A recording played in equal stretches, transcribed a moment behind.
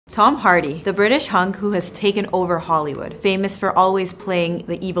Tom Hardy, the British hunk who has taken over Hollywood. Famous for always playing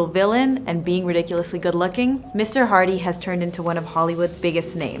the evil villain and being ridiculously good looking, Mr. Hardy has turned into one of Hollywood's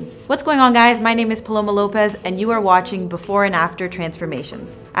biggest names. What's going on, guys? My name is Paloma Lopez and you are watching Before and After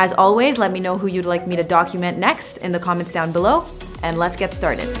Transformations. As always, let me know who you'd like me to document next in the comments down below, and let's get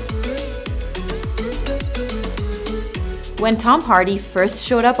started. When Tom Hardy first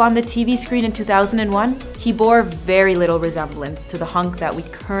showed up on the TV screen in 2001, he bore very little resemblance to the hunk that we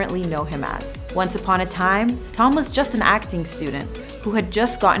currently know him as. Once upon a time, Tom was just an acting student who had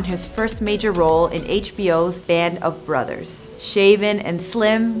just gotten his first major role in HBO's Band of Brothers. Shaven and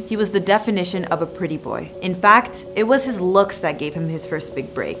slim, he was the definition of a pretty boy. In fact, it was his looks that gave him his first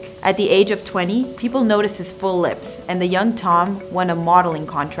big break. At the age of 20, people noticed his full lips, and the young Tom won a modeling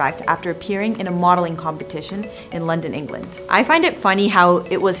contract after appearing in a modeling competition in London, England. I find it funny how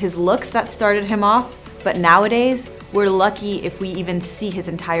it was his looks that started him off, but nowadays, we're lucky if we even see his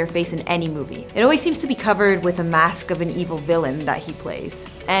entire face in any movie. It always seems to be covered with a mask of an evil villain that he plays.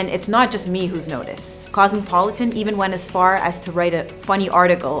 And it's not just me who's noticed. Cosmopolitan even went as far as to write a funny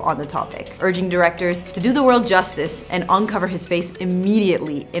article on the topic, urging directors to do the world justice and uncover his face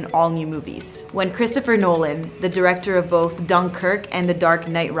immediately in all new movies. When Christopher Nolan, the director of both Dunkirk and The Dark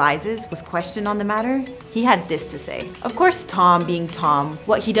Knight Rises, was questioned on the matter, he had this to say. Of course, Tom being Tom,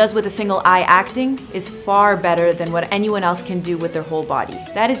 what he does with a single eye acting is far better than what anyone else can do with their whole body.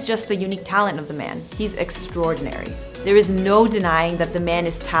 That is just the unique talent of the man. He's extraordinary. There is no denying that the man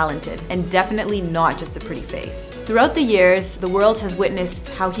is talented, and definitely not just a pretty face. Throughout the years, the world has witnessed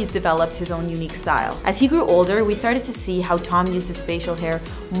how he's developed his own unique style. As he grew older, we started to see how Tom used his facial hair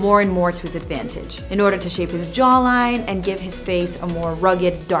more and more to his advantage, in order to shape his jawline and give his face a more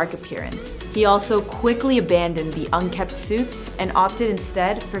rugged, dark appearance. He also quickly abandoned the unkempt suits and opted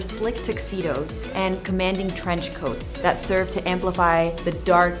instead for slick tuxedos and commanding trench coats that serve to amplify the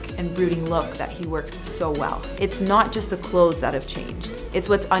dark and brooding look that he works so well. It's not just the clothes that have changed, it's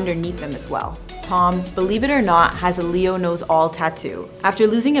what's underneath them as well. Tom, believe it or not, has a Leo knows all tattoo. After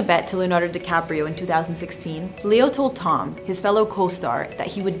losing a bet to Leonardo DiCaprio in 2016, Leo told Tom, his fellow co-star, that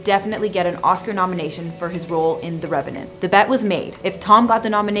he would definitely get an Oscar nomination for his role in The Revenant. The bet was made. If Tom got the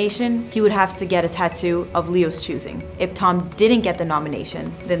nomination, he would have to get a tattoo of Leo's choosing. If Tom didn't get the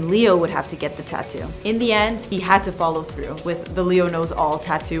nomination, then Leo would have to get the tattoo. In the end, he had to follow through with the Leo knows all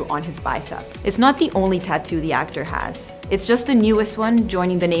tattoo on his bicep. It's not the only tattoo the actor has. It's just the newest one,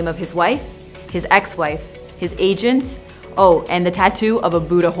 joining the name of his wife, his ex-wife, his agent, oh, and the tattoo of a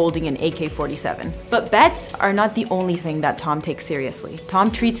Buddha holding an AK-47. But bets are not the only thing that Tom takes seriously.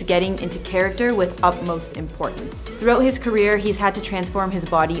 Tom treats getting into character with utmost importance. Throughout his career, he's had to transform his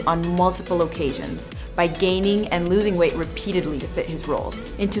body on multiple occasions by gaining and losing weight repeatedly to fit his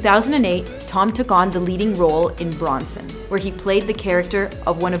roles. In 2008, Tom took on the leading role in Bronson, where he played the character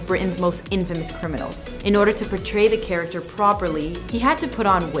of one of Britain's most infamous criminals. In order to portray the character properly, he had to put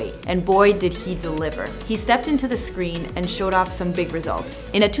on weight, and boy did he deliver. He stepped into the screen and showed off some big results.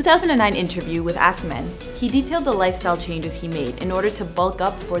 In a 2009 interview with Ask Men, he detailed the lifestyle changes he made in order to bulk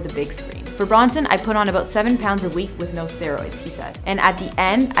up for the big screen. For Bronson, I put on about 7 pounds a week with no steroids, he said. And at the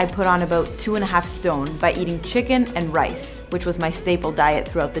end, I put on about 2.5 stone by eating chicken and rice, which was my staple diet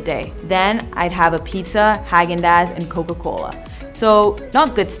throughout the day. Then I'd have a pizza, Häagen-Dazs, and Coca-Cola. So,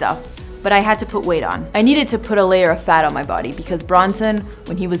 not good stuff, but I had to put weight on. I needed to put a layer of fat on my body because Bronson,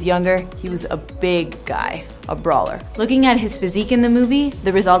 when he was younger, he was a big guy, a brawler. Looking at his physique in the movie,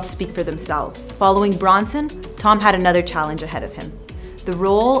 the results speak for themselves. Following Bronson, Tom had another challenge ahead of him: the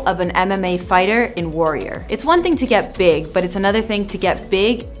role of an MMA fighter in Warrior. It's one thing to get big, but it's another thing to get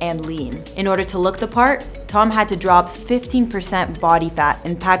big and lean. In order to look the part, Tom had to drop 15% body fat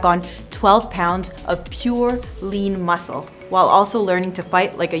and pack on 12 pounds of pure lean muscle, while also learning to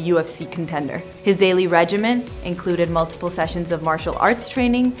fight like a UFC contender. His daily regimen included multiple sessions of martial arts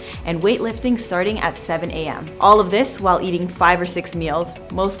training and weightlifting starting at 7 a.m. All of this while eating 5 or 6 meals,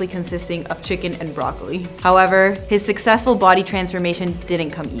 mostly consisting of chicken and broccoli. However, his successful body transformation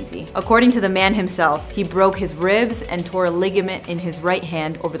didn't come easy. According to the man himself, he broke his ribs and tore a ligament in his right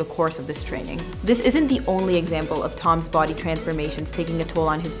hand over the course of this training. This isn't the only example of Tom's body transformations taking a toll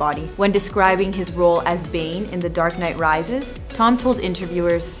on his body. When describing his role as Bane in The Dark Knight Rises, Tom told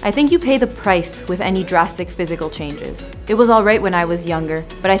interviewers, "I think you pay the price with any drastic physical changes. It was alright when I was younger,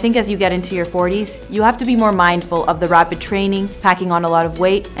 but I think as you get into your 40s, you have to be more mindful of the rapid training, packing on a lot of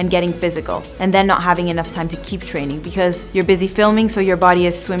weight, and getting physical, and then not having enough time to keep training because you're busy filming, so your body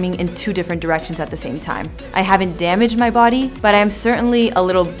is swimming in 2 different directions at the same time. I haven't damaged my body, but I am certainly a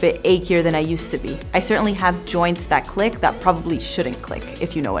little bit achier than I used to be. I certainly have joints that click that probably shouldn't click,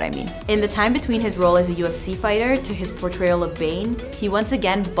 if you know what I mean." In the time between his role as a UFC fighter to his portrayal portrayal of Bane, he once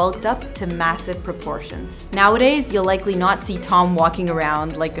again bulked up to massive proportions. Nowadays, you'll likely not see Tom walking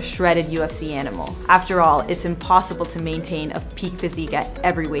around like a shredded UFC animal. After all, it's impossible to maintain a peak physique at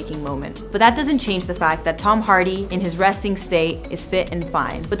every waking moment. But that doesn't change the fact that Tom Hardy, in his resting state, is fit and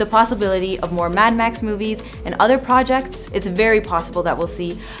fine. With the possibility of more Mad Max movies and other projects, it's very possible that we'll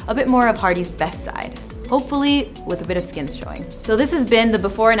see a bit more of Hardy's best side. Hopefully with a bit of skin showing. So this has been the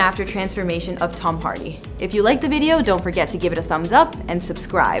before and after transformation of Tom Hardy. If you liked the video, don't forget to give it a thumbs up and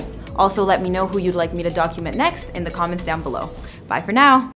subscribe. Also let me know who you'd like me to document next in the comments down below. Bye for now.